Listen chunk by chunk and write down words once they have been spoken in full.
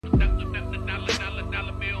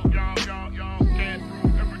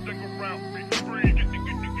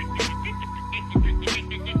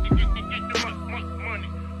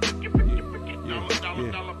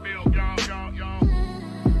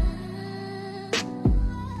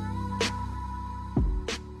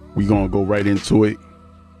We're going to go right into it.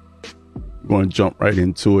 We're going to jump right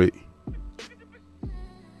into it.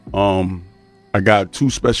 I got two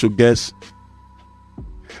special guests.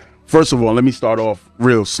 First of all, let me start off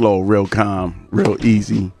real slow, real calm, real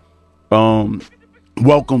easy.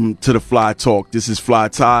 Welcome to the Fly Talk. This is Fly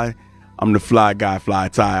Ty. I'm the fly guy, Fly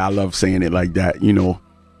Ty. I love saying it like that, you know.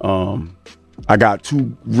 I got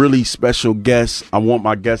two really special guests. I want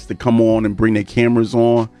my guests to come on and bring their cameras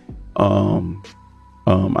on.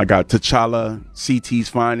 I got T'Challa, CT's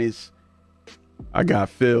finest. I got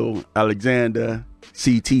Phil Alexander,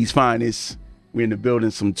 CT's finest. We're in the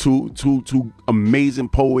building. Some two amazing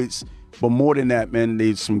poets, but more than that, man,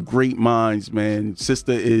 there's some great minds, man.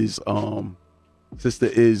 Sister is an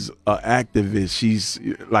activist. She's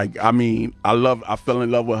like, I mean, I fell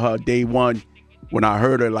in love with her day one when I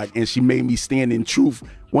heard her, like, and she made me stand in truth.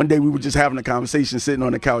 One day we were just having a conversation, sitting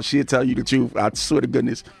on the couch. She'll tell you the truth. I swear to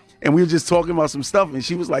goodness. And we were just talking about some stuff, and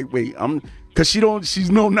she was like, wait, cause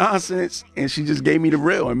she's no nonsense, and she just gave me the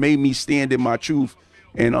real and made me stand in my truth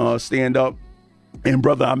and stand up. And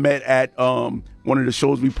brother, I met at one of the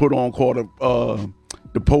shows we put on called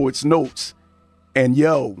the Poet's Notes, and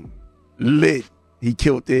yo, lit. He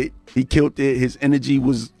killed it. His energy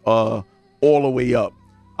was all the way up.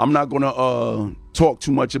 I'm not gonna talk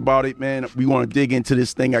too much about it, man. We want to dig into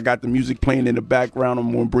this thing. I got the music playing in the background.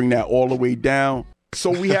 I'm gonna bring that all the way down. So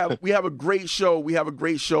we have a great show.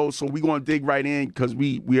 So we're gonna dig right in because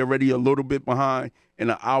we already a little bit behind,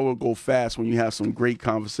 and an hour go fast when you have some great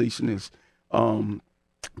conversationists,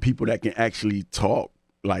 people that can actually talk,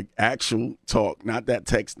 like actual talk, not that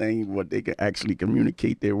text thing, but they can actually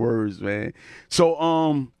communicate their words, man. So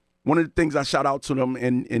one of the things I shout out to them,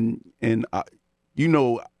 and you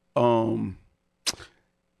know,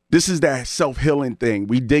 this is that self-healing thing.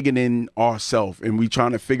 We digging in ourselves, and we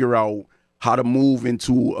trying to figure out how to move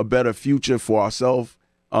into a better future for ourselves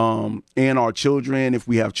and our children, if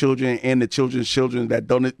we have children, and the children's children that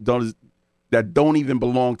don't even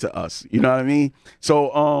belong to us. You know what I mean?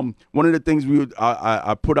 So one of the things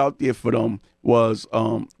I put out there for them was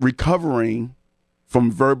recovering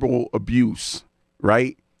from verbal abuse,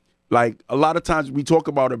 right? Like a lot of times we talk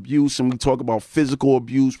about abuse and we talk about physical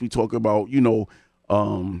abuse. We talk about, you know,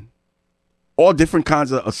 all different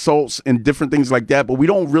kinds of assaults and different things like that. But we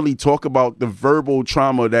don't really talk about the verbal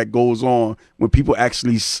trauma that goes on when people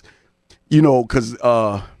actually, you know, because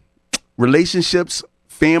relationships,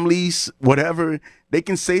 families, whatever, they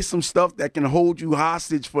can say some stuff that can hold you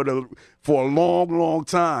hostage for a long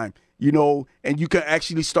time, you know, and you can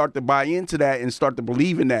actually start to buy into that and start to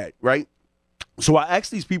believe in that, right? So I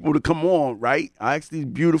asked these people to come on, right? I asked these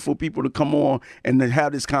beautiful people to come on and to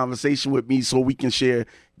have this conversation with me so we can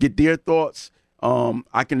get their thoughts.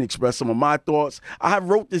 I can express some of my thoughts. I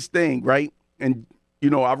wrote this thing, right? And, you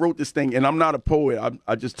know, I wrote this thing, and I'm not a poet.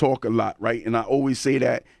 I just talk a lot, right? And I always say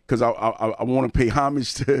that because I want to pay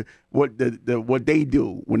homage to what they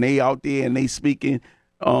do when they out there and they speaking.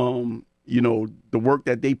 You know, the work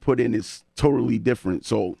that they put in is totally different.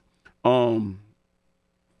 So,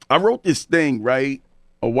 I wrote this thing, right,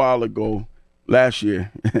 a while ago, last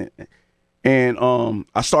year, and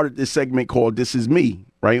I started this segment called "This Is Me,"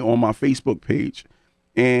 right, on my Facebook page,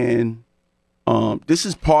 and this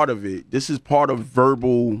is part of it. This is part of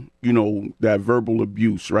verbal, you know, that verbal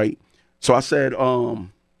abuse, right? So I said,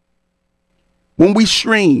 when we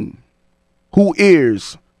stream, who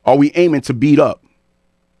ears are we aiming to beat up?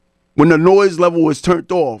 When the noise level is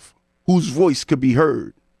turned off, whose voice could be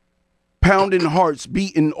heard? Pounding hearts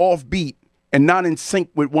beating off beat and not in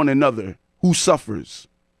sync with one another, who suffers?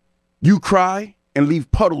 You cry and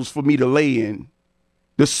leave puddles for me to lay in.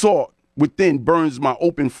 The salt within burns my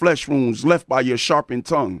open flesh wounds left by your sharpened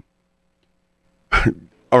tongue.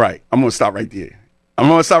 All right, I'm going to stop right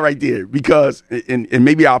there. Because, and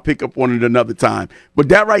maybe I'll pick up on it another time. But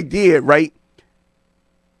that right there, right?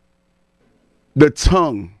 The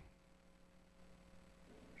tongue,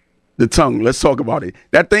 let's talk about it.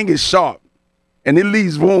 That thing is sharp and it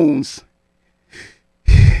leaves wounds.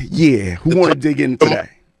 Yeah, who want to dig into that?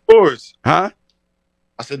 Swords. Huh?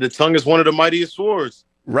 I said the tongue is one of the mightiest swords.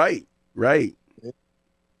 Right. A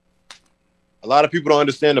lot of people don't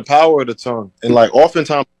understand the power of the tongue. And like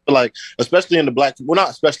oftentimes, like, especially in the black, well, not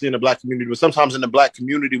especially in the black community, but sometimes in the black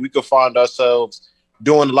community, we could find ourselves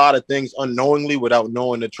doing a lot of things unknowingly without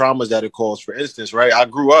knowing the traumas that it caused. For instance, right? I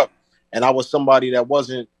grew up and I was somebody that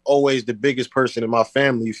wasn't always the biggest person in my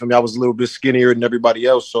family. You feel me? I was a little bit skinnier than everybody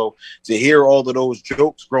else. So to hear all of those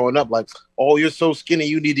jokes growing up, like, oh, you're so skinny,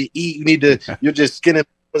 you need to eat, you're just skinny.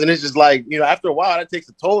 And it's just like, you know, after a while, that takes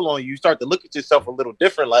a toll on you. You start to look at yourself a little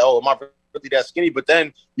different. Like, oh, am I really that skinny? But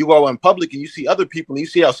then you go in public and you see other people and you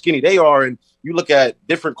see how skinny they are. And you look at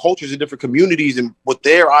different cultures and different communities and what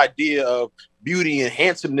their idea of beauty and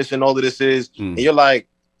handsomeness and all of this is, and you're like,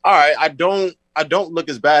 all right, I don't look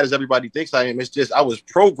as bad as everybody thinks I am. It's just I was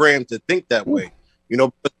programmed to think that way. You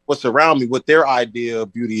know, what's around me, what their idea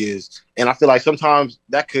of beauty is. And I feel like sometimes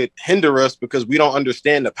that could hinder us because we don't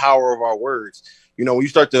understand the power of our words. You know, when you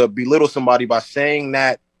start to belittle somebody by saying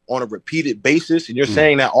that on a repeated basis, and you're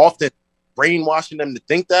saying that often, brainwashing them to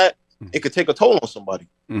think that, it could take a toll on somebody.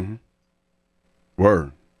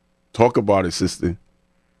 Word. Talk about it, sister.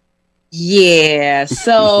 Yeah.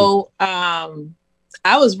 So I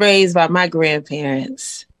was raised by my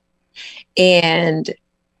grandparents, and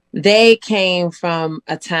they came from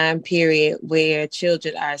a time period where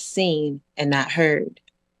children are seen and not heard.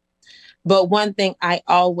 But one thing I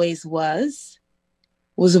always was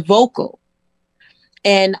vocal.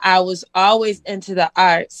 And I was always into the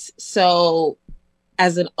arts. So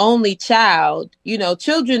as an only child, you know,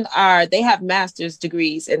 children they have master's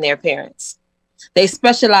degrees in their parents. They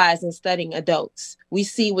specialize in studying adults. We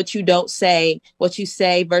see what you don't say, what you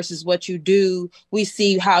say versus what you do. We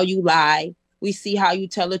see how you lie. We see how you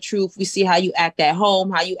tell the truth. We see how you act at home,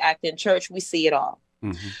 how you act in church. We see it all.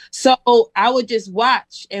 So I would just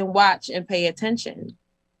watch and pay attention.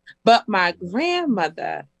 But my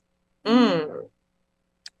grandmother,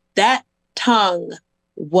 that tongue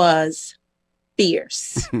was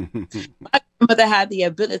fierce. My grandmother had the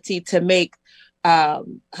ability to make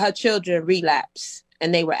her children relapse,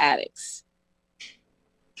 and they were addicts.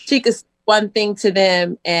 She could say one thing to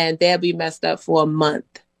them and they'll be messed up for a month.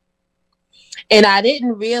 And I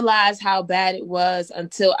didn't realize how bad it was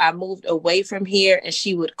until I moved away from here, and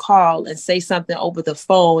she would call and say something over the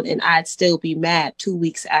phone, and I'd still be mad 2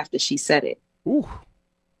 weeks after she said it. Ooh.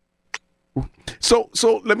 So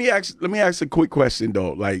let me ask a quick question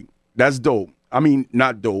though. Like, that's dope. I mean,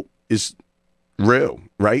 not dope. It's real,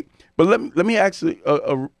 right? But let me ask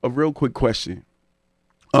a real quick question.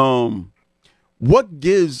 What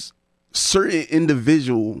gives certain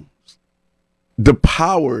individuals the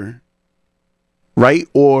power, right,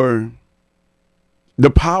 or the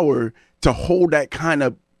power to hold that kind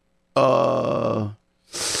of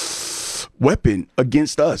weapon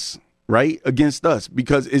against us, right? Against us,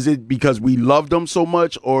 because is it because we love them so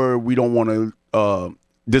much, or we don't want to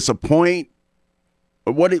disappoint?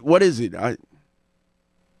 What is it?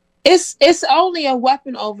 It's only a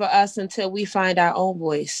weapon over us until we find our own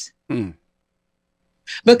voice.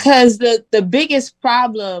 Because the biggest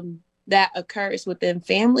problem that occurs within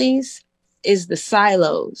families is the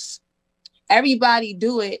silos. Everybody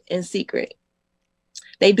do it in secret.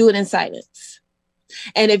 They do it in silence.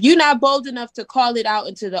 And if you're not bold enough to call it out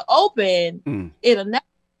into the open, it'll never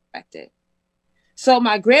be affected. So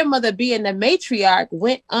my grandmother, being the matriarch,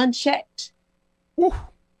 went unchecked. Woo.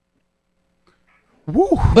 Woo.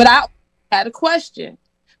 But I had a question,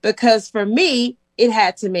 because for me, it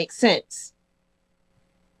had to make sense.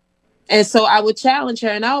 And so I would challenge her,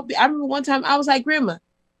 and I remember one time I was like, Grandma,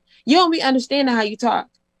 you don't be understanding how you talk.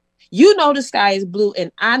 You know the sky is blue,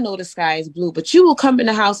 and I know the sky is blue, but you will come in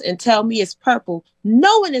the house and tell me it's purple,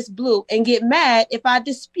 knowing it's blue, and get mad if I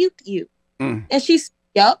dispute you. And she said,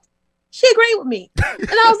 yup. She agreed with me. And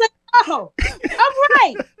I was like, oh, I'm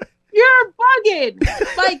right. You're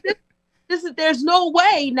bugging. Like, there's no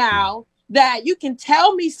way now that you can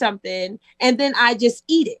tell me something and then I just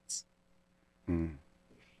eat it.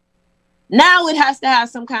 Now it has to have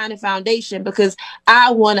some kind of foundation, because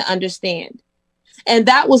I want to understand. And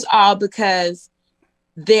that was all because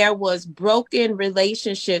there was broken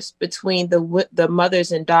relationships between the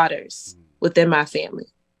mothers and daughters within my family.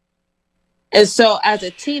 And so as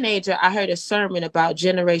a teenager, I heard a sermon about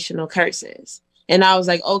generational curses. And I was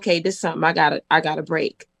like, okay, this is something I gotta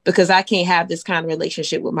break, because I can't have this kind of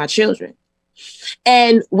relationship with my children.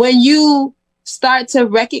 And when you start to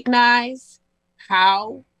recognize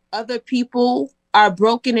how other people are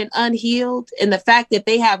broken and unhealed, and the fact that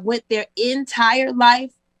they have went their entire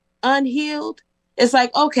life unhealed, it's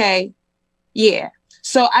like, okay, yeah.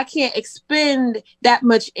 So I can't expend that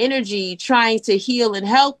much energy trying to heal and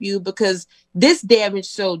help you, because this damage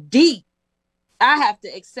so deep. I have to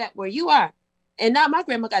accept where you are. And now my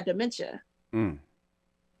grandma got dementia.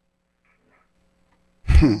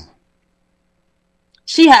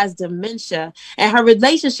 She has dementia, and her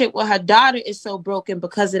relationship with her daughter is so broken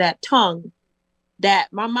because of that tongue,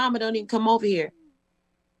 that my mama don't even come over here.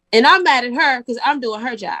 And I'm mad at her because I'm doing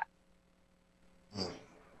her job.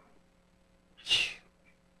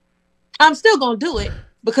 I'm still going to do it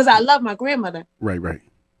because I love my grandmother. Right.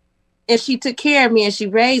 And she took care of me and she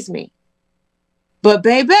raised me. But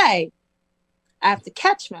baby, I have to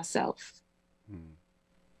catch myself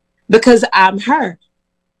because I'm her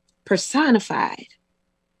personified.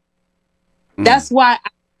 That's why I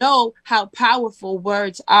know how powerful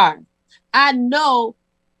words are. I know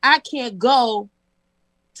I can't go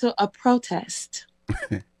to a protest.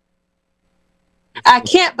 I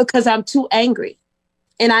can't because I'm too angry.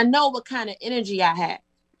 And I know what kind of energy I have.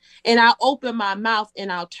 And I'll open my mouth and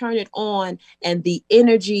I'll turn it on and the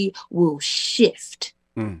energy will shift.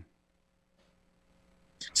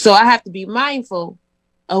 So I have to be mindful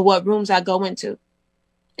of what rooms I go into.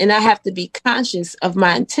 And I have to be conscious of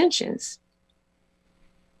my intentions.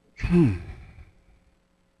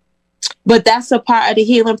 But that's a part of the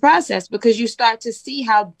healing process because you start to see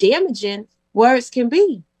how damaging words can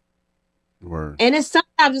be. Word. And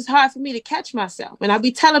sometimes it's hard for me to catch myself. And I'll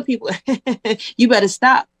be telling people, you better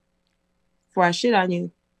stop before I shit on you.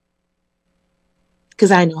 Because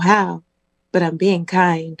I know how, but I'm being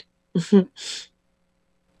kind.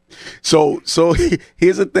 So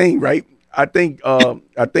here's the thing, right? I think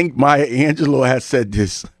Maya Angelou has said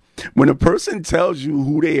this. When a person tells you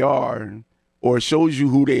who they are or shows you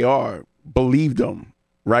who they are, believe them,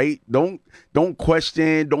 right? Don't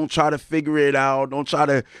question, don't try to figure it out, don't try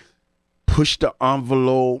to push the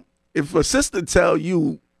envelope. If a sister tell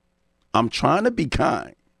you, I'm trying to be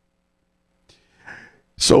kind,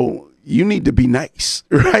 so you need to be nice,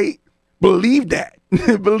 right? Believe that.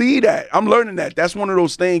 Believe that. I'm learning that. That's one of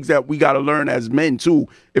those things that we got to learn as men too.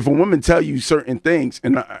 If a woman tell you certain things,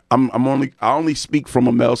 and I only speak from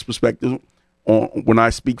a male's perspective when I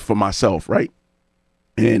speak for myself, right?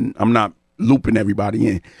 And I'm not looping everybody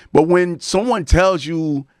in. But when someone tells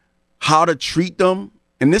you how to treat them,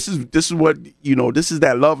 and this is what, this is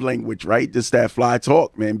that love language, right? This that fly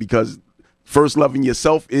talk, man, because first loving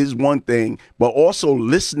yourself is one thing, but also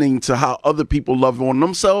listening to how other people love on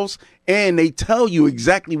themselves, and they tell you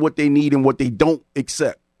exactly what they need and what they don't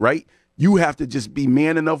accept, right? You have to just be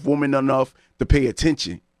man enough, woman enough to pay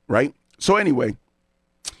attention, right? So anyway,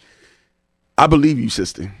 I believe you,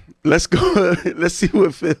 sister. Let's go. Let's see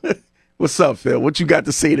what Phil. What's up, Phil? What you got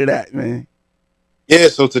to say to that, man? Yeah.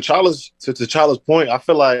 So to T'Challa's point, I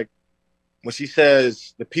feel like when she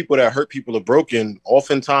says the people that hurt people are broken,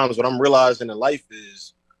 oftentimes what I'm realizing in life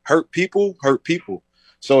is hurt people hurt people.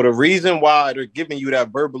 So the reason why they're giving you that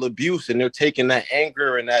verbal abuse and they're taking that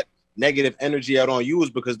anger and that negative energy out on you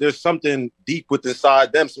is because there's something deep within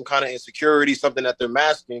inside them, some kind of insecurity, something that they're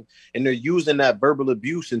masking, and they're using that verbal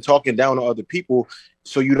abuse and talking down to other people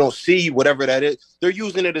so you don't see whatever that is. They're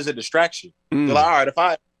using it as a distraction. They're like, all right, if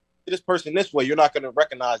I this person this way, you're not going to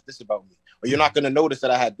recognize this about me, or you're not going to notice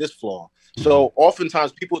that I had this flaw. So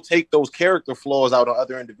oftentimes people take those character flaws out on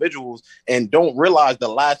other individuals and don't realize the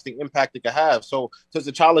lasting impact it can have. So to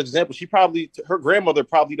T'Challa's example, her grandmother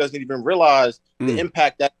probably doesn't even realize the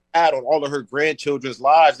impact that had on all of her grandchildren's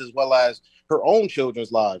lives as well as her own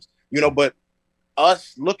children's lives, but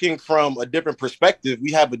us looking from a different perspective,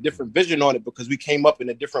 we have a different vision on it because we came up in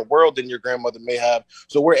a different world than your grandmother may have.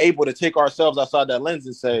 So we're able to take ourselves outside that lens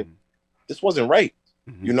and say, this wasn't right.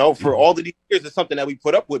 For all of these years, it's something that we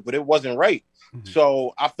put up with, but it wasn't right.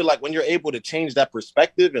 So I feel like when you're able to change that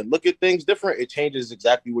perspective and look at things different, it changes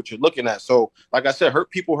exactly what you're looking at. So like I said, hurt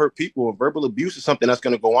people. And verbal abuse is something that's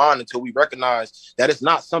going to go on until we recognize that it's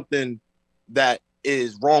not something that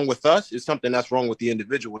is wrong with us. It's something that's wrong with the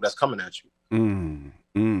individual that's coming at you.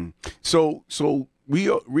 So we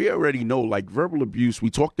already know, like, verbal abuse. We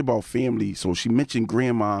talked about family. So she mentioned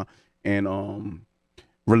grandma and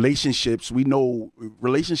relationships. We know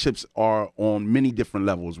relationships are on many different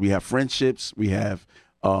levels. We have friendships, we have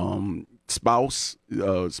spouses,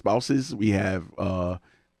 we have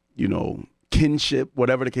kinship,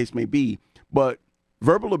 whatever the case may be. But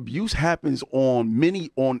verbal abuse happens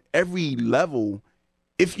on every level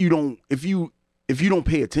if you don't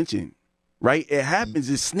pay attention. Right? It happens,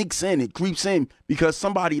 it sneaks in, it creeps in because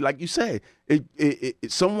somebody, like you said,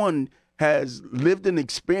 someone has lived an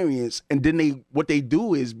experience, and then what they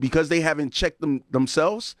do is, because they haven't checked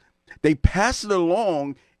themselves, they pass it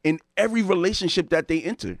along in every relationship that they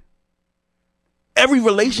enter. Every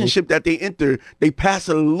relationship that they enter, they pass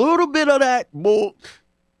a little bit of that bull.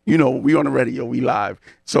 We on the radio, we live.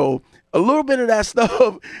 So a little bit of that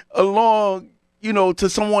stuff along, to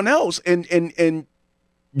someone else. And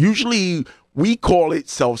usually we call it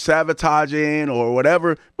self-sabotaging or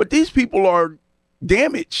whatever, but these people are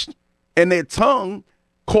damaged. And their tongue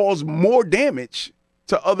cause more damage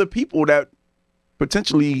to other people that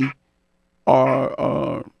potentially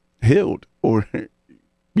are healed or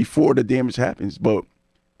before the damage happens. But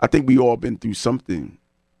I think we all been through something.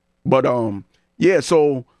 But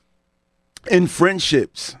so in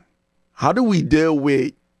friendships, how do we deal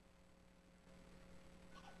with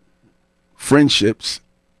friendships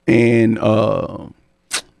and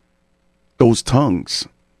those tongues,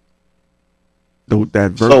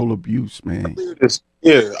 that verbal abuse, man.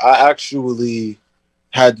 Yeah, I actually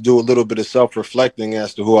had to do a little bit of self-reflecting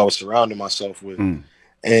as to who I was surrounding myself with. Mm.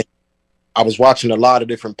 And I was watching a lot of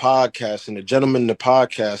different podcasts, and the gentleman in the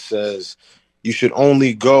podcast says you should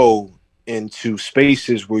only go into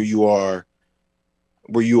spaces where you are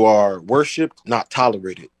worshipped, not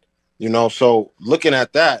tolerated. So looking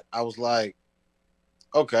at that, I was like,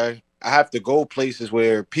 okay, I have to go places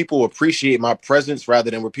where people appreciate my presence rather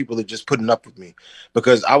than where people are just putting up with me.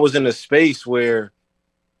 Because I was in a space where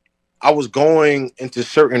I was going into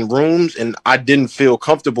certain rooms and I didn't feel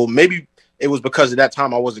comfortable. Maybe it was because at that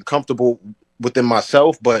time I wasn't comfortable within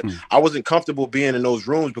myself, but I wasn't comfortable being in those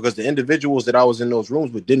rooms because the individuals that I was in those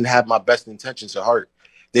rooms with didn't have my best intentions at heart.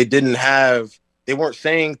 They weren't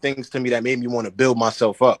saying things to me that made me want to build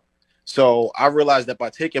myself up. So I realized that by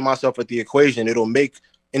taking myself at the equation, it'll make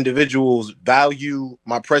individuals value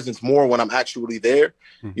my presence more when I'm actually there,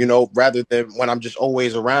 rather than when I'm just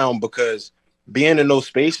always around, because being in those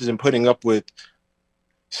spaces and putting up with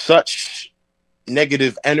such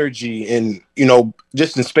negative energy and,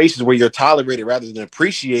 just in spaces where you're tolerated rather than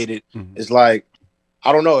appreciated is like,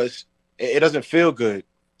 I don't know, it doesn't feel good.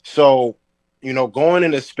 So, going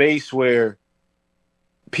in a space where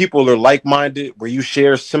people are like-minded, where you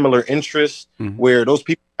share similar interests, where those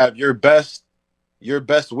people have your best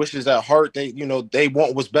wishes at heart. They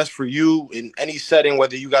want what's best for you in any setting,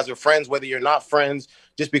 whether you guys are friends, whether you're not friends,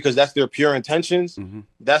 just because that's their pure intentions.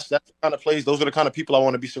 That's the kind of place. Those are the kind of people I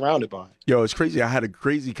want to be surrounded by. Yo, it's crazy. I had a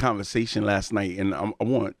crazy conversation last night, and I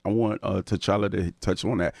want T'Challa to touch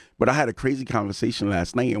on that. But I had a crazy conversation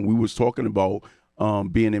last night, and we was talking about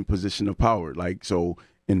being in position of power, like so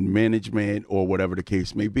in management or whatever the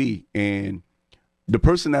case may be. And the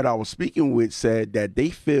person that I was speaking with said that they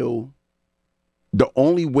feel the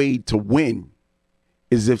only way to win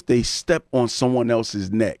is if they step on someone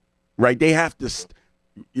else's neck, right? They have to.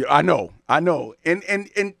 I know, and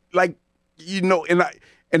like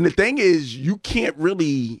and the thing is, you can't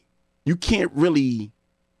really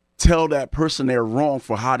tell that person they're wrong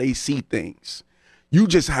for how they see things. You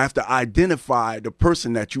just have to identify the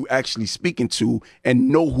person that you actually speaking to and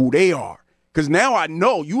know who they are. Because now I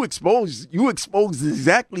know you expose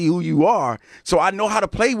exactly who you are. So I know how to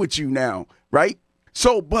play with you now, right?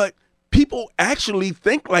 So, but people actually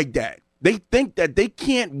think like that. They think that they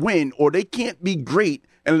can't win or they can't be great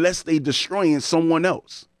unless they destroying someone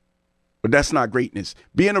else. But that's not greatness.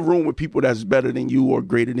 Be in a room with people that's better than you or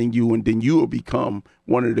greater than you, and then you will become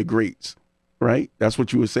one of the greats, right? That's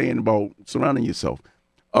what you were saying about surrounding yourself.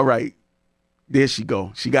 All right, there she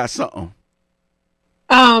go. She got something.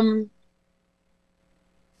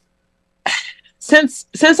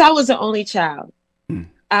 Since I was the only child,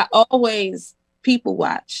 I always people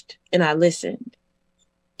watched and I listened.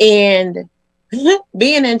 And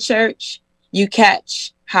being in church, you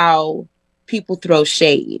catch how people throw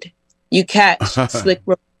shade. You catch slick,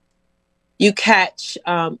 you catch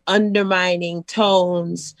undermining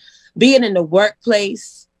tones. Being in the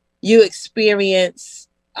workplace, you experience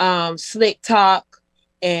slick talk,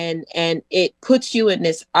 and it puts you in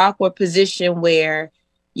this awkward position where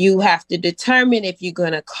you have to determine if you're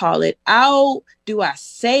going to call it out. Do I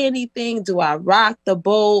say anything? Do I rock the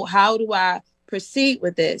boat? How do I proceed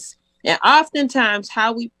with this? And oftentimes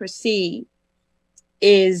how we proceed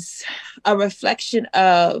is a reflection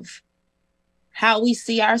of how we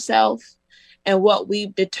see ourselves and what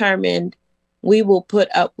we've determined we will put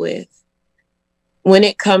up with when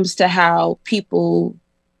it comes to how people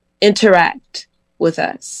interact with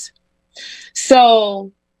us.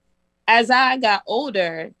 So as I got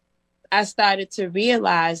older, I started to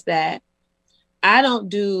realize that I don't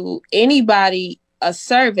do anybody a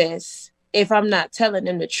service if I'm not telling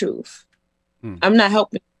them the truth. I'm not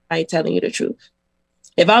helping anybody telling you the truth.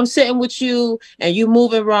 If I'm sitting with you and you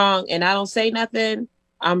moving wrong and I don't say nothing,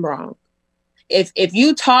 I'm wrong. If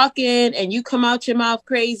you talking and you come out your mouth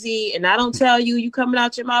crazy and I don't tell you, you coming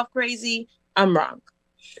out your mouth crazy, I'm wrong.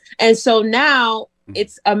 And so now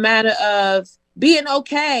it's a matter of being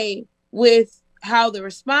okay with how the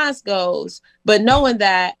response goes, but knowing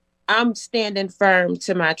that I'm standing firm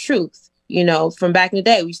to my truth. From back in the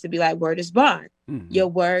day, we used to be like, word is bond. Your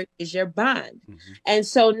word is your bond. And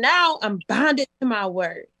so now I'm bonded to my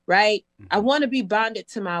word, right? I want to be bonded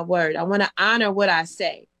to my word. I want to honor what I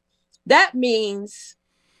say. That means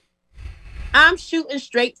I'm shooting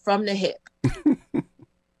straight from the hip.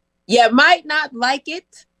 You might not like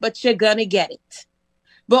it, but you're going to get it.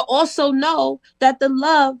 But also know that the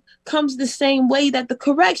love comes the same way that the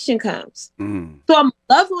correction comes. So I'm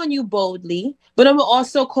love on you boldly, but I'm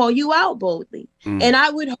also call you out boldly. And I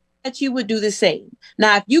would hope that you would do the same.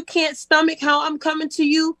 Now, if you can't stomach how I'm coming to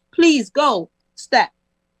you, please go. Step.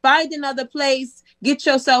 Find another place. Get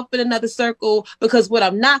yourself in another circle, because what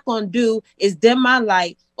I'm not going to do is dim my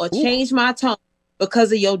light or change my tone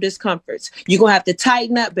because of your discomforts. You're going to have to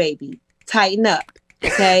tighten up, baby. Tighten up.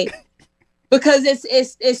 Okay? Because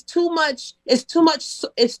it's too much. It's too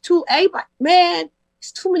man.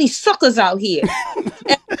 It's too many suckers out here.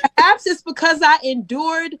 And perhaps it's because I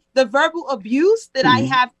endured the verbal abuse that I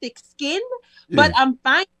have thick skin. But I'm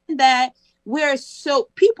finding that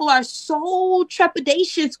people are so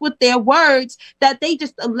trepidatious with their words that they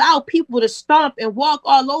just allow people to stomp and walk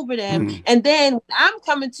all over them. And then when I'm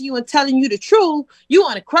coming to you and telling you the truth, you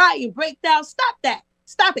want to cry and break down. Stop that.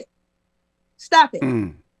 Stop it. Stop it.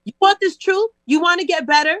 You want this truth? You want to get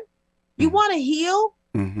better? You want to heal?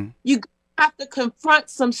 You have to confront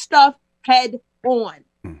some stuff head on.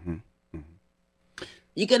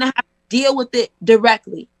 You're going to have to deal with it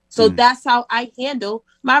directly. So that's how I handle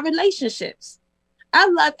my relationships. I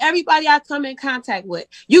love everybody I come in contact with.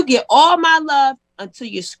 You get all my love until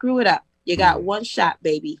you screw it up. You got one shot,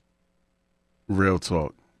 baby. Real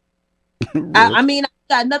talk. I mean, I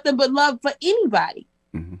got nothing but love for anybody.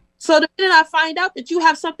 So the minute I find out that you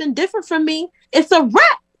have something different from me, it's a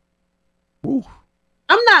wrap. Ooh.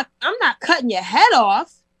 I'm not cutting your head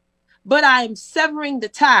off, but I'm severing the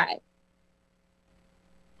tie.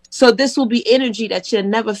 So this will be energy that you'll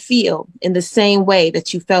never feel in the same way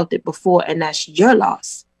that you felt it before, and that's your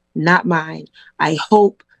loss, not mine. I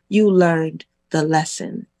hope you learned the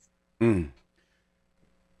lesson.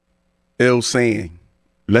 Ill saying,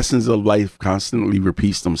 lessons of life constantly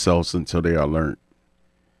repeat themselves until they are learned.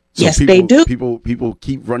 So yes, they do. People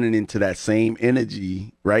keep running into that same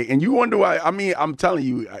energy, right? And you wonder why. I mean, I'm telling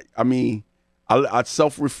you, I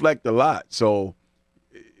self-reflect a lot. So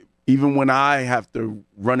even when I have to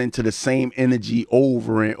run into the same energy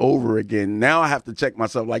over and over again, now I have to check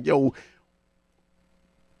myself like, yo,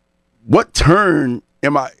 what turn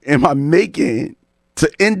am I making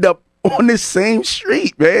to end up on this same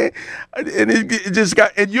street, man? And it just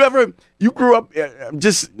got. And you grew up.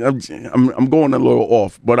 I'm going a little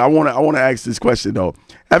off, but I want to ask this question though.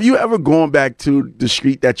 Have you ever gone back to the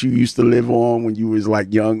street that you used to live on when you was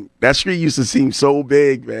like young? That street used to seem so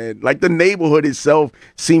big, man. Like the neighborhood itself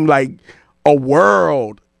seemed like a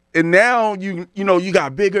world. And now you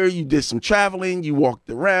got bigger. You did some traveling. You walked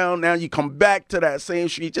around. Now you come back to that same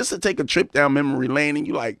street just to take a trip down memory lane, and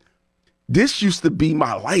you like, this used to be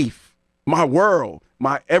my life, my world,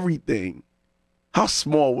 my everything. How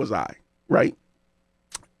small was I, right?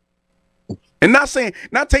 And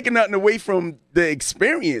not taking nothing away from the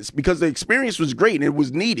experience, because the experience was great and it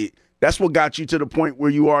was needed. That's what got you to the point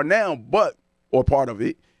where you are now, or part of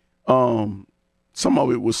it. Some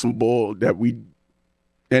of it was some bull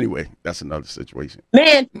anyway, that's another situation.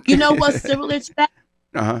 Man, you know what's similar to that?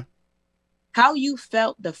 Uh-huh. How you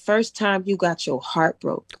felt the first time you got your heart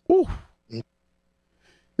broke. Ooh.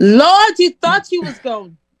 Lord, you thought you was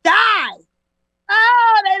going to die.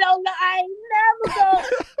 Oh, they don't know. I ain't never going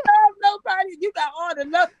to love nobody. You got all the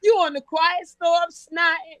love. You on the quiet storm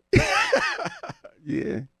snotting.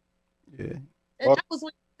 Yeah. And that was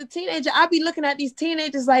when I was a teenager. I'd be looking at these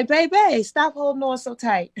teenagers like, baby, stop holding on so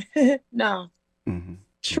tight. No.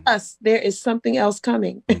 Trust, there is something else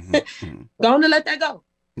coming. Don't let that go.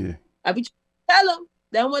 Yeah. I be tell them.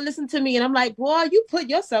 They don't want to listen to me. And I'm like, boy, you put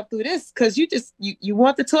yourself through this because you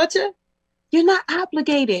want the torture? You're not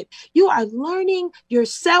obligated. You are learning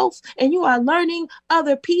yourself and you are learning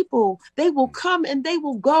other people. They will come and they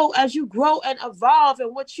will go as you grow and evolve,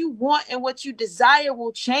 and what you want and what you desire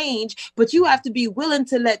will change. But you have to be willing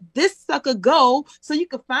to let this sucker go so you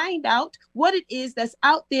can find out what it is that's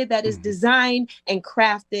out there that is designed and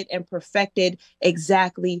crafted and perfected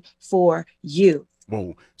exactly for you.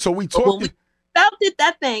 Whoa. So we talked. Felt it,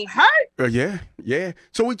 that thing hurt. Yeah.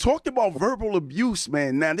 So we talked about verbal abuse,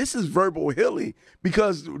 man. Now this is verbal healing,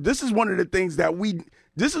 because this is one of the things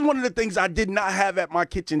I did not have at my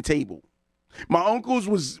kitchen table. My uncles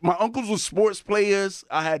was sports players.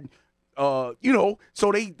 I had, so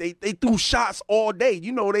they threw shots all day.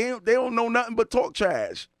 You know, they don't know nothing but talk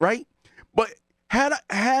trash, right? But had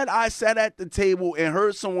I sat at the table and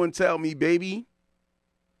heard someone tell me, baby,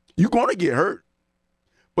 you're gonna get hurt,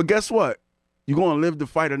 but guess what? You're going to live to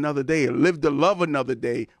fight another day, or live to love another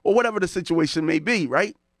day, or whatever the situation may be,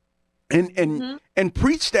 right? And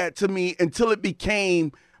preach that to me until it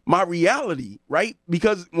became my reality, right?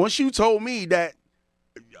 Because once you told me that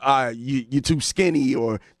you're too skinny,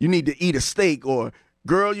 or you need to eat a steak, or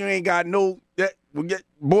girl, you ain't got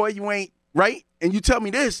boy, you ain't, right? And you tell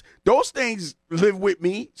me this, those things live with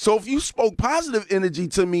me. So if you spoke positive energy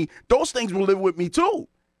to me, those things will live with me too.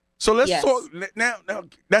 So let's Yes. talk now. Now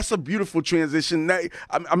that's a beautiful transition. Now,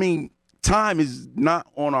 I mean, time is not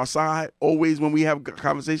on our side always when we have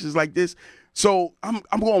conversations like this. So I'm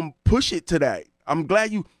going to push it to that. I'm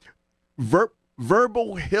glad you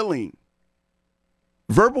verbal healing,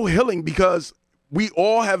 because we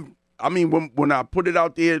all have. I mean, when I put it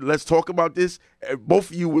out there, let's talk about this.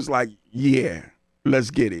 Both of you was like, yeah,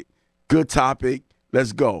 let's get it. Good topic.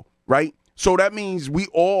 Let's go. Right. So that means we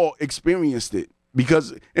all experienced it.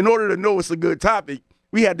 Because in order to know it's a good topic,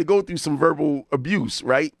 we had to go through some verbal abuse,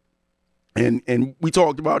 right? And we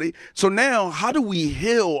talked about it. So now, how do we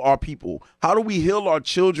heal our people? How do we heal our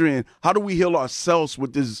children? How do we heal ourselves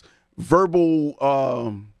with this verbal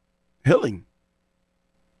healing,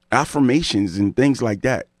 affirmations and things like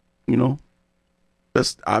that? You know, the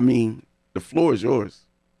floor is yours.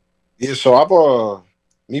 Yeah, so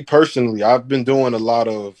me personally, I've been doing a lot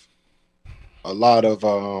of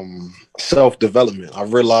self development.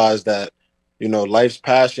 I've realized that life's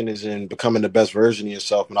passion is in becoming the best version of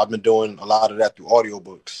yourself, and I've been doing a lot of that through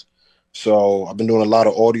audiobooks. So I've been doing a lot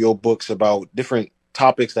of audiobooks about different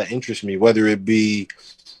topics that interest me, whether it be,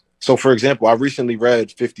 so for example, I recently read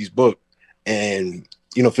 50's book, and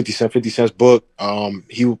 50 Cent's book,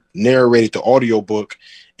 he narrated the audiobook,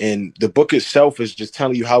 and the book itself is just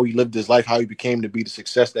telling you how he lived his life, how he became to be the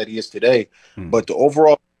success that he is today. But the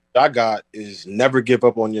overall I got is never give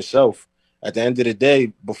up on yourself. At the end of the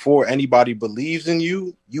day, before anybody believes in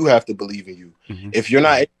you, you have to believe in you. Mm-hmm. If you're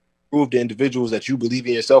not able to prove to individuals that you believe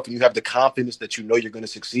in yourself and you have the confidence that you know you're going to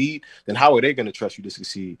succeed, then how are they going to trust you to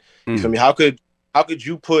succeed? You feel me? How could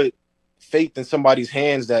you put faith in somebody's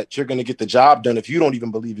hands that you're going to get the job done if you don't even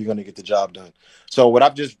believe you're going to get the job done? So what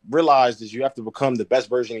I've just realized is you have to become the best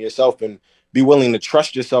version of yourself and be willing to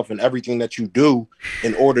trust yourself in everything that you do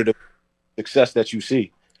in order to success that you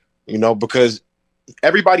see. Because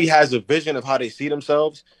everybody has a vision of how they see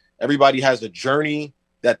themselves. Everybody has a journey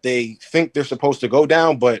that they think they're supposed to go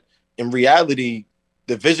down. But in reality,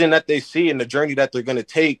 the vision that they see and the journey that they're going to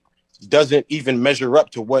take doesn't even measure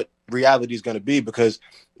up to what reality is going to be. Because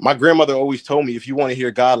my grandmother always told me, if you want to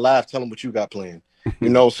hear God laugh, tell him what you got planned.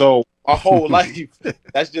 So my whole life,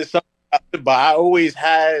 that's just something. But I always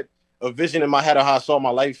had a vision in my head of how I saw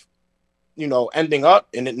my life, ending up,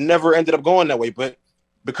 and it never ended up going that way. But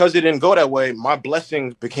because it didn't go that way, my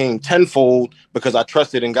blessings became tenfold because I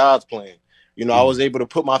trusted in God's plan. I was able to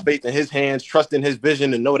put my faith in his hands, trust in his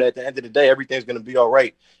vision, and know that at the end of the day, everything's going to be all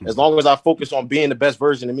right. As long as I focus on being the best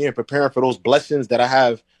version of me and preparing for those blessings that I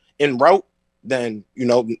have en route, then,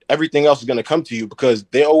 everything else is going to come to you, because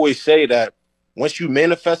they always say that once you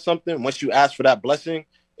manifest something, once you ask for that blessing,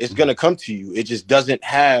 it's going to come to you. It just doesn't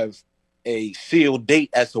have a sealed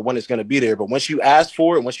date as to when it's going to be there. But once you ask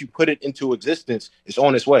for it, once you put it into existence, it's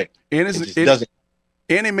on its way. And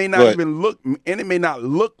it may not even look, and it may not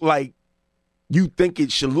look like you think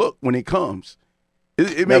it should look when it comes.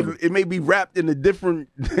 It may be wrapped in a different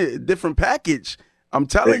package. I'm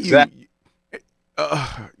telling you.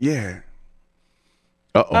 Yeah.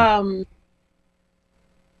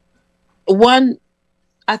 One,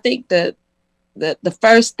 I think that the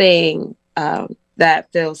first thing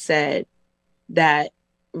that Phil said that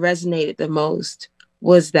resonated the most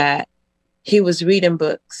was that he was reading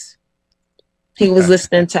books. He was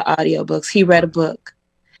listening to audiobooks. He read a book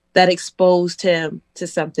that exposed him to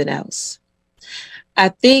something else. I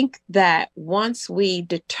think that once we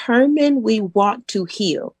determine we want to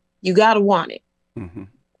heal, you got to want it. Mm-hmm.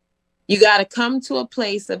 You got to come to a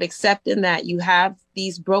place of accepting that you have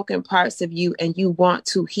these broken parts of you and you want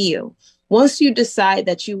to heal. Once you decide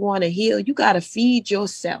that you want to heal, you got to feed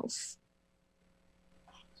yourself.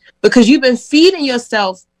 Because you've been feeding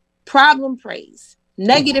yourself problem praise,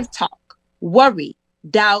 negative talk, worry,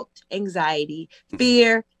 doubt, anxiety,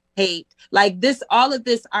 fear, hate. Like this, all of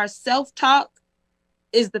this, our self-talk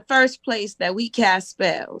is the first place that we cast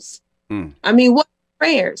spells. I mean, what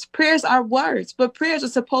prayers? Prayers are words, but prayers are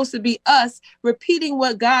supposed to be us repeating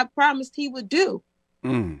what God promised he would do.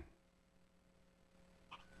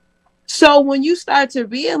 So when you start to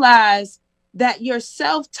realize that your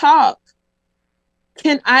self-talk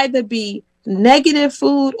can either be negative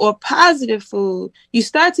food or positive food, you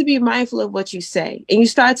start to be mindful of what you say, and you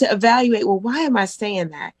start to evaluate, well, why am I saying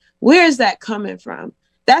that? Where is that coming from?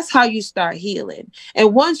 That's how you start healing.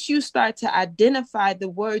 And once you start to identify the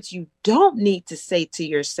words you don't need to say to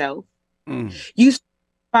yourself, you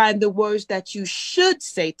find the words that you should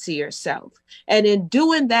say to yourself. And in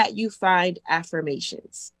doing that, you find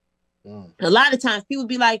affirmations. A lot of times people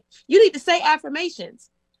be like, you need to say affirmations.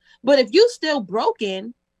 But if you still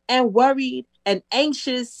broken and worried and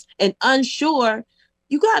anxious and unsure,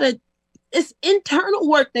 it's internal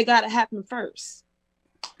work that got to happen first.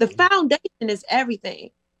 The foundation is everything.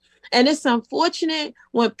 And it's unfortunate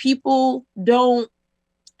when people don't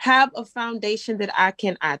have a foundation that I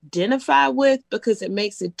can identify with, because it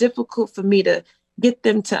makes it difficult for me to get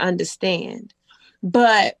them to understand.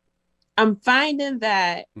 But I'm finding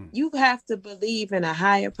that you have to believe in a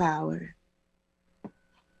higher power.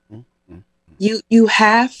 You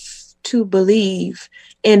have to believe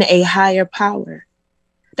in a higher power.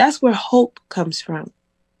 That's where hope comes from.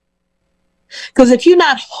 Because if you're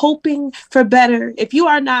not hoping for better, if you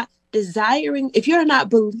are not desiring, if you're not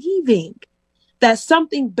believing that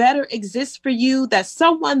something better exists for you, that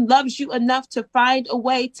someone loves you enough to find a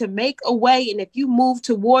way, to make a way, and if you move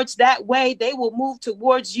towards that way, they will move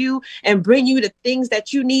towards you and bring you the things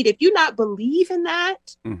that you need. If you not believe in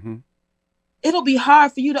that, it'll be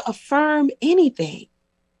hard for you to affirm anything.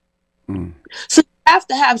 So you have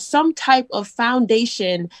to have some type of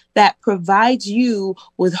foundation that provides you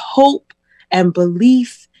with hope and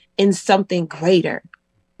belief in something greater.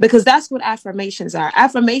 Because that's what affirmations are.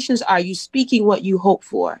 Affirmations are you speaking what you hope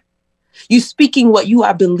for. You speaking what you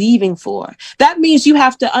are believing for. That means you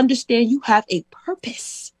have to understand you have a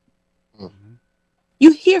purpose.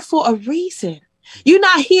 You're here for a reason. You're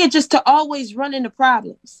not here just to always run into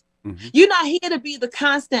problems. You're not here to be the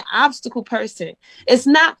constant obstacle person. It's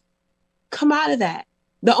not. Come out of that.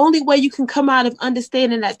 The only way you can come out of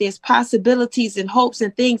understanding that there's possibilities and hopes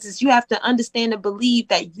and things is you have to understand and believe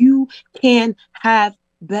that you can have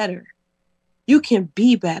better. You can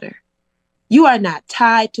be better. You are not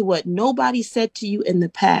tied to what nobody said to you in the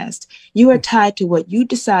past. You are tied to what you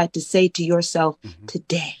decide to say to yourself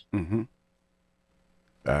today.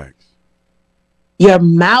 Thanks. Your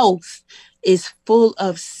mouth is full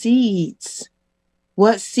of seeds.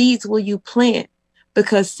 What seeds will you plant?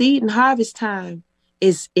 Because seed and harvest time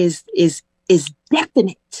is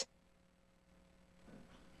definite.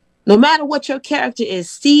 No matter what your character is,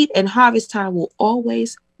 seed and harvest time will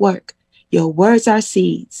always work. Your words are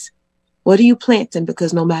seeds. What are you planting?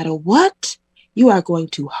 Because no matter what, you are going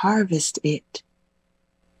to harvest it.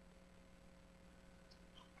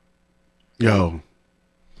 Yo.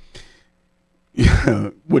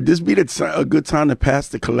 Yeah. Would this be a good time to pass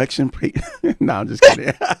the collection plate? No, I'm just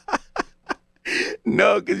kidding.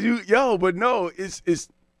 No, because it's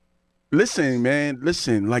listen, man,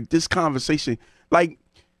 listen, like this conversation, like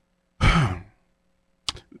I'm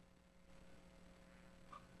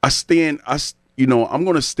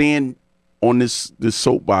gonna stand on this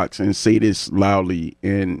soapbox and say this loudly,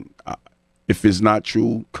 and if it's not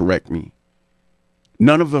true, correct me.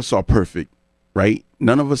 None of us are perfect, right?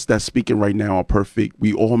 None of us that's speaking right now are perfect.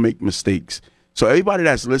 We all make mistakes. So everybody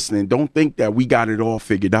that's listening, don't think that we got it all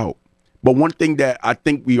figured out. But one thing that I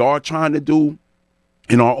think we are trying to do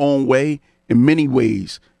in our own way, in many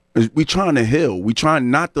ways, is we trying to heal. We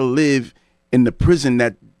trying not to live in the prison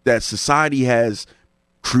that society has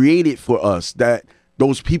created for us, that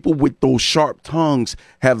those people with those sharp tongues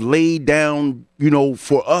have laid down,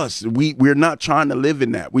 for us. We're not trying to live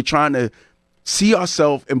in that. We're trying to see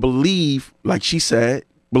ourselves and believe, like she said,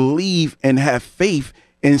 believe and have faith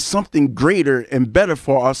in something greater and better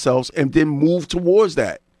for ourselves, and then move towards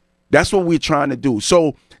that. That's what we're trying to do.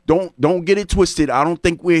 So don't get it twisted. I don't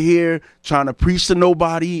think we're here trying to preach to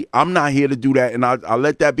nobody. I'm not here to do that. And I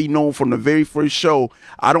let that be known from the very first show.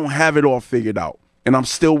 I don't have it all figured out. And I'm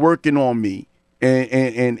still working on me.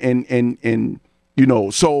 And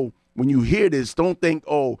so when you hear this, don't think,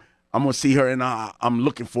 oh, I'm going to see her and I'm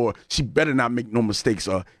looking for, she better not make no mistakes,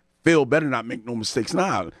 or Phil better not make no mistakes.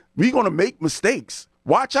 Nah, we're going to make mistakes.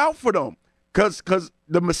 Watch out for them. Because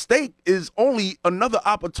the mistake is only another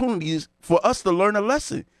opportunity for us to learn a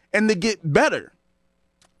lesson and to get better.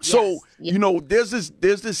 So, there's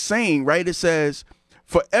this saying, right? It says,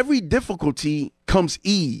 for every difficulty comes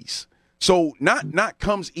ease. So not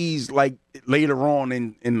comes ease like later on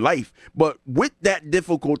in life, but with that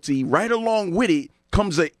difficulty, right along with it,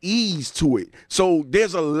 comes an ease to it. So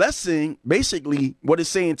there's a lesson. Basically, what it's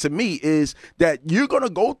saying to me is that you're going to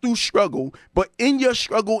go through struggle, but in your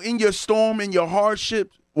struggle, in your storm, in your hardship,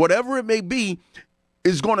 whatever it may be,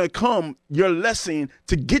 is going to come your lesson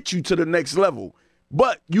to get you to the next level.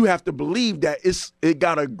 But you have to believe that it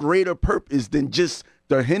got a greater purpose than just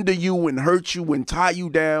to hinder you and hurt you and tie you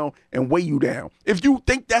down and weigh you down. If you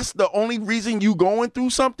think that's the only reason you going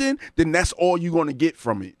through something, then that's all you're going to get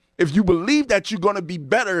from it. If you believe that you're going to be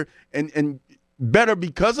better and better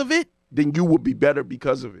because of it, then you will be better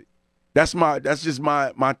because of it. That's just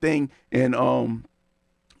my thing. And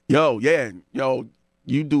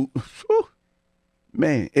you do.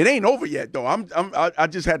 Man, it ain't over yet though. I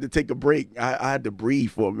just had to take a break. I had to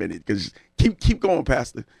breathe for a minute because keep going,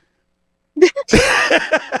 Pastor.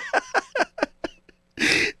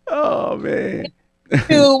 Oh man.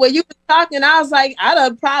 Dude, when you were talking, I was like, I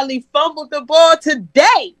done probably fumbled the ball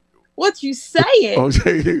today. What you saying?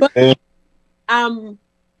 Okay. But I'm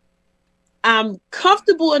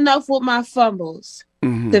comfortable enough with my fumbles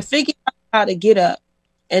to figure out how to get up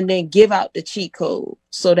and then give out the cheat code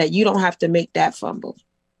so that you don't have to make that fumble.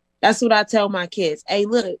 That's what I tell my kids. Hey,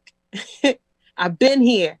 look, I've been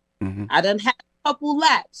here. I done had a couple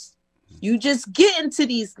laps. You just get into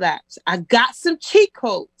these laps. I got some cheat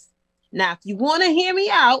codes. Now, if you want to hear me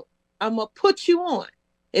out, I'm going to put you on.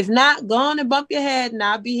 If not, go on and bump your head, and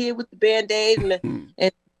I'll be here with the Band-Aid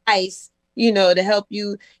and ice, you know, to help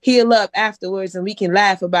you heal up afterwards, and we can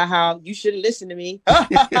laugh about how you should have listened to me.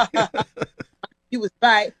 You was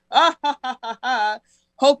right.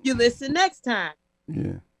 Hope you listen next time.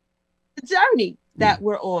 Yeah. The journey that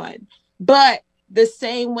we're on. But the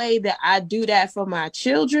same way that I do that for my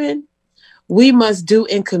children, we must do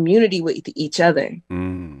in community with each other.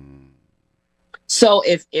 So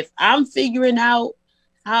if I'm figuring out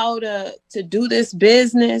how to do this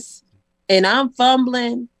business and I'm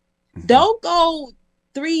fumbling, don't go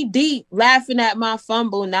 3 deep laughing at my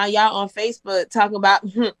fumble. Now y'all on Facebook talking about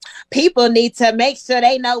people need to make sure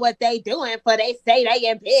they know what they doing for they say they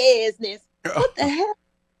in business. What the hell?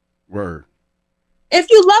 Word. If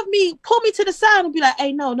you love me, pull me to the side and be like,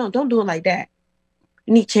 hey, no, don't do it like that.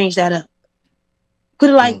 You need to change that up. Put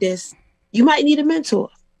it like this. You might need a mentor,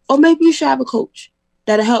 or maybe you should have a coach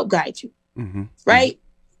that'll help guide you. Right?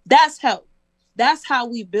 That's help. That's how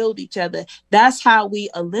we build each other. That's how we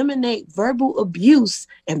eliminate verbal abuse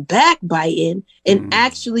and backbiting and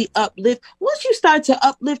actually uplift. Once you start to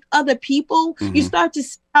uplift other people, you start to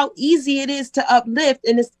see how easy it is to uplift,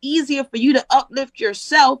 and it's easier for you to uplift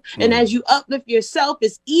yourself. And as you uplift yourself,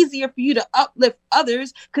 it's easier for you to uplift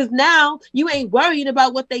others, because now you ain't worrying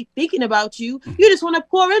about what they thinking about you. You just want to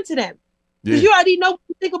pour into them because you already know what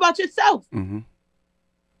you think about yourself.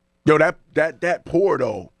 Yo, that pour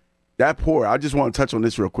though. That pour, I just want to touch on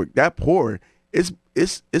this real quick. That pour, it's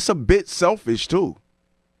a bit selfish too,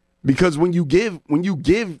 because when you give,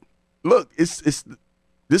 look, it's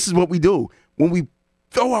this is what we do when we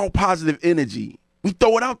throw out positive energy. We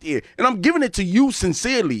throw it out there, and I'm giving it to you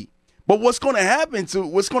sincerely. But what's going to happen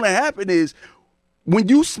is when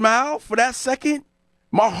you smile for that second,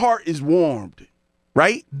 my heart is warmed,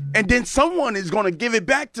 right? And then someone is going to give it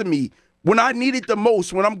back to me. When I need it the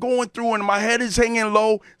most, when I'm going through and my head is hanging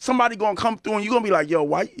low, somebody gonna come through and you're gonna be like, yo,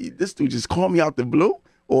 why this dude just called me out the blue?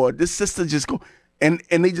 Or this sister just go, and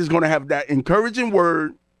they just gonna have that encouraging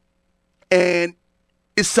word, and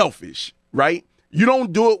it's selfish, right? You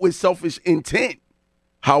don't do it with selfish intent.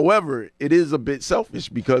 However, it is a bit selfish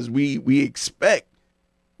because we expect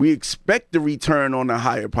the return on the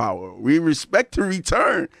higher power. We respect the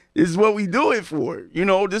return. This is what we do it for. You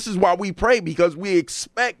know, this is why we pray, because we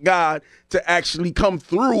expect God to actually come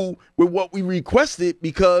through with what we requested,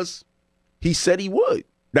 because he said he would.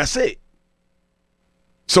 That's it.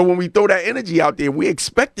 So when we throw that energy out there, we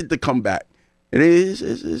expect it to come back. And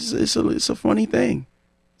it's a funny thing.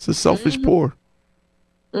 It's a selfish pour.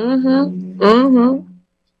 And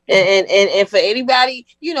for anybody,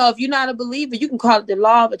 you know, if you're not a believer, you can call it the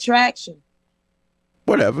law of attraction.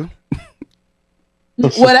 Whatever.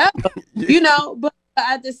 You know, but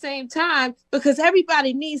at the same time, because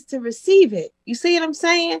everybody needs to receive it. You see what I'm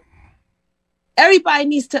saying? Everybody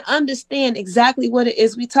needs to understand exactly what it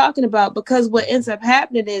is we're talking about, because what ends up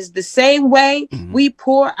happening is the same way we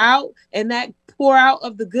pour out, and that pour out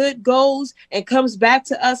of the good goes and comes back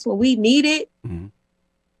to us when we need it.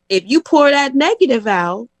 If you pour that negative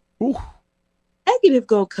out, negative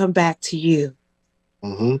gonna come back to you.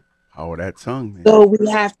 Oh, that tongue, man. So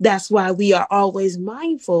that's why we are always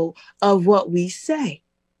mindful of what we say.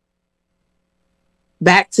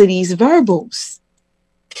 Back to these verbals.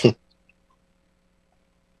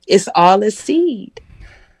 It's all a seed.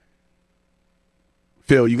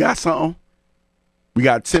 Phil, you got something? We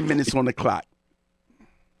got 10 minutes on the clock.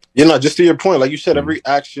 You know, just to your point, like you said, every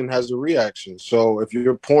action has a reaction. So if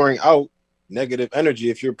you're pouring out negative energy,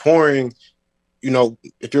 if you're pouring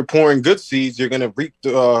good seeds, you're going to reap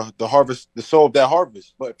the harvest, the soul of that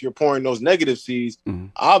harvest. But if you're pouring those negative seeds,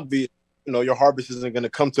 obviously, you know, your harvest isn't going to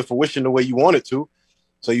come to fruition the way you want it to.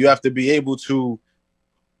 So you have to be able to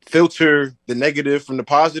filter the negative from the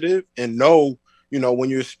positive and know, you know, when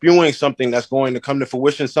you're spewing something that's going to come to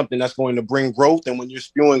fruition, something that's going to bring growth, and when you're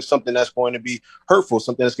spewing something that's going to be hurtful,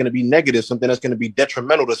 something that's going to be negative, something that's going to be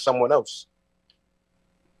detrimental to someone else.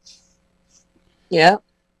 Yeah.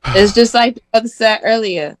 It's just like the other said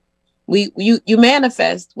earlier. You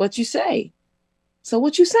manifest what you say. So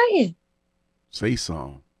what you saying? Say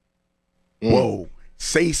something. Whoa.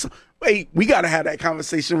 Say something. wait, we got to have that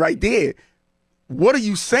conversation right there. What are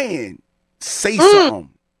you saying? Say something.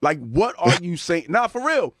 Like, what are you saying? Nah, for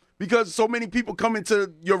real. Because so many people come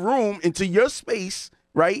into your room, into your space,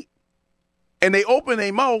 right? And they open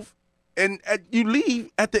their mouth, and you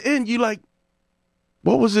leave at the end, you like,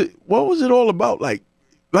 what was it all about? Like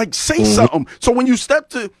say something. So when you step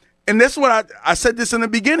to, and that's what I said this in the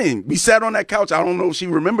beginning. We sat on that couch. I don't know if she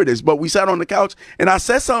remembered this, but we sat on the couch, and I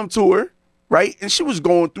said something to her, right? And she was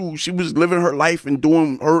she was living her life and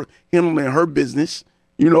handling her business,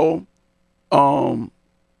 you know?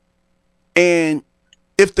 And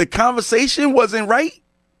if the conversation wasn't right,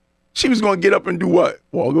 she was going to get up and do what?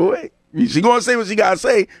 Walk away. She going to say what she got to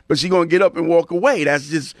say, but she going to get up and walk away. That's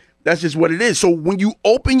just what it is. So when you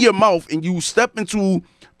open your mouth and you step into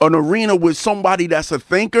an arena with somebody that's a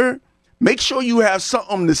thinker, make sure you have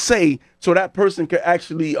something to say so that person can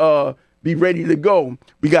actually be ready to go.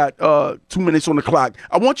 We got 2 minutes on the clock.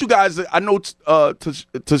 I want you guys, I know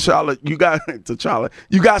T'Challa,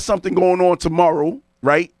 you got something going on tomorrow,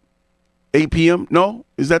 right? 8 p.m. No?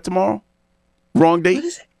 Is that tomorrow? Wrong date? What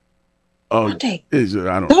is it? Oh, Wrong date. I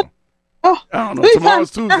don't know. Oh, I don't know.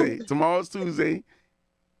 Tomorrow's Tuesday. Tomorrow's Tuesday.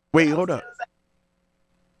 Wait, hold up.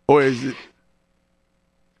 Or is it?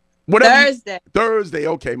 Whatever. Thursday. Thursday.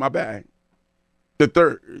 Okay, my bad. The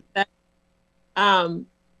 3rd.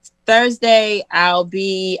 Thursday, I'll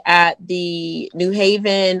be at the New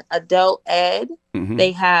Haven Adult Ed. Mm-hmm.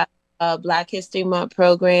 They have a Black History Month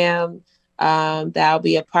program that I'll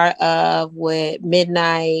be a part of with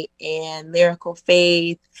Midnight and Lyrical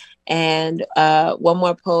Faith and one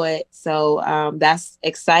more poet. So that's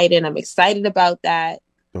exciting. I'm excited about that.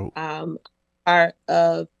 Part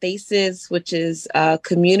of Faces, which is a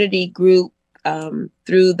community group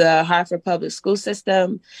through the Hartford Public School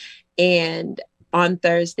System. And on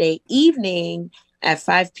Thursday evening at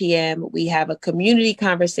 5 p.m., we have a community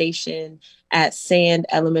conversation at Sand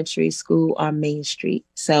Elementary School on Main Street.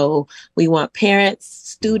 So we want parents,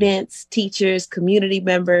 students, teachers, community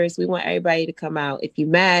members. We want everybody to come out. If you're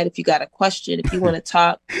mad, if you got a question, if you want to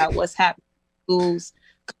talk about what's happening in schools,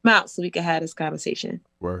 come out so we can have this conversation.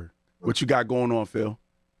 Word. What you got going on, Phil?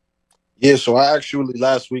 Yeah, so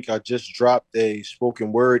last week I just dropped a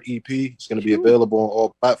spoken word EP. It's going to be available on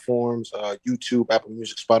all platforms, YouTube, Apple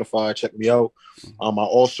Music, Spotify. Check me out. I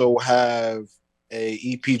also have a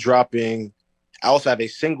EP dropping. I also have a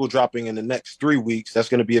single dropping in the next 3 weeks. That's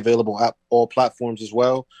going to be available at all platforms as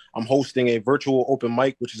well. I'm hosting a virtual open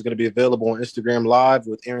mic, which is going to be available on Instagram Live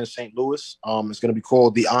with Aaron St. Louis. It's going to be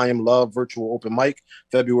called the I Am Love Virtual Open Mic,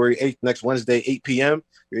 February 8th, next Wednesday, 8 p.m.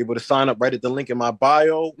 You're able to sign up right at the link in my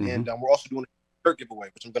bio. And we're also doing a shirt giveaway,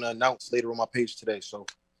 which I'm going to announce later on my page today. So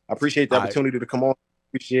I appreciate the opportunity to come on.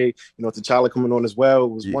 Appreciate, T'Challa coming on as well.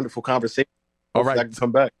 It was a wonderful conversation. All right. I can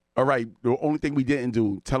come back. All right. The only thing we didn't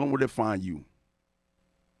do, tell them where to find you.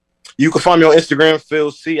 You can find me on Instagram,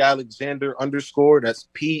 Phil C. Alexander _. That's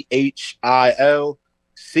PHILC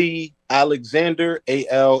Alexander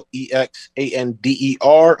ALEXANDER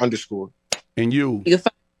 _. And you? You can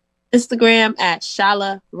find Instagram at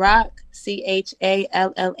Shala Rock,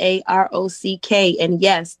 CHALLAROCK. And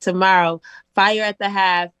yes, tomorrow, Fire at the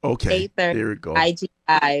Half, 8:30, there we go. IG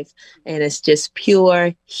Live, and it's just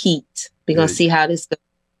pure heat. We're gonna see how this goes.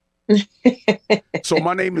 So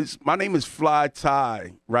my name is Fly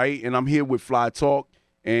Ty, right? And I'm here with Fly Talk.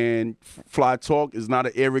 And Fly Talk is not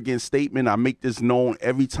an arrogant statement. I make this known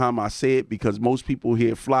every time I say it because most people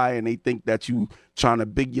hear Fly and they think that you trying to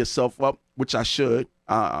big yourself up, which I should.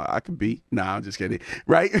 I could be. Nah, I'm just kidding.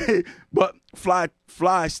 Right? But Fly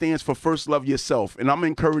stands for First Love Yourself. And I'm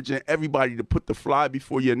encouraging everybody to put the Fly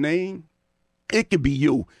before your name. It could be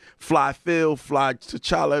you. Fly Phil, Fly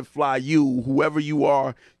T'Challa, Fly you, whoever you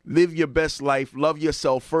are. Live your best life. Love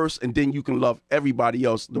yourself first, and then you can love everybody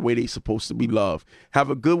else the way they're supposed to be loved. Have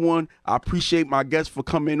a good one. I appreciate my guests for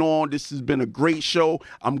coming on. This has been a great show.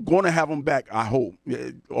 I'm going to have them back, I hope.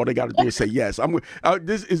 All they got to do is say yes.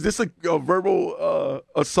 Is this a verbal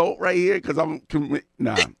assault right here? Because I'm commit.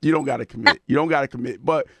 Nah, you don't got to commit. You don't got to commit.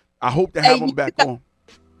 But I hope to have them back on.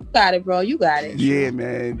 You got it, bro. You got it. Yeah,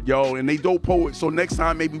 man. Yo, and they dope poets. So next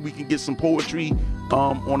time, maybe we can get some poetry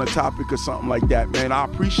on a topic or something like that, man. I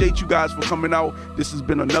appreciate you guys for coming out. This has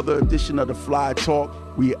been another edition of the Fly Talk.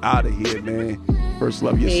 We out of here, man. First,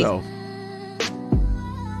 love yourself.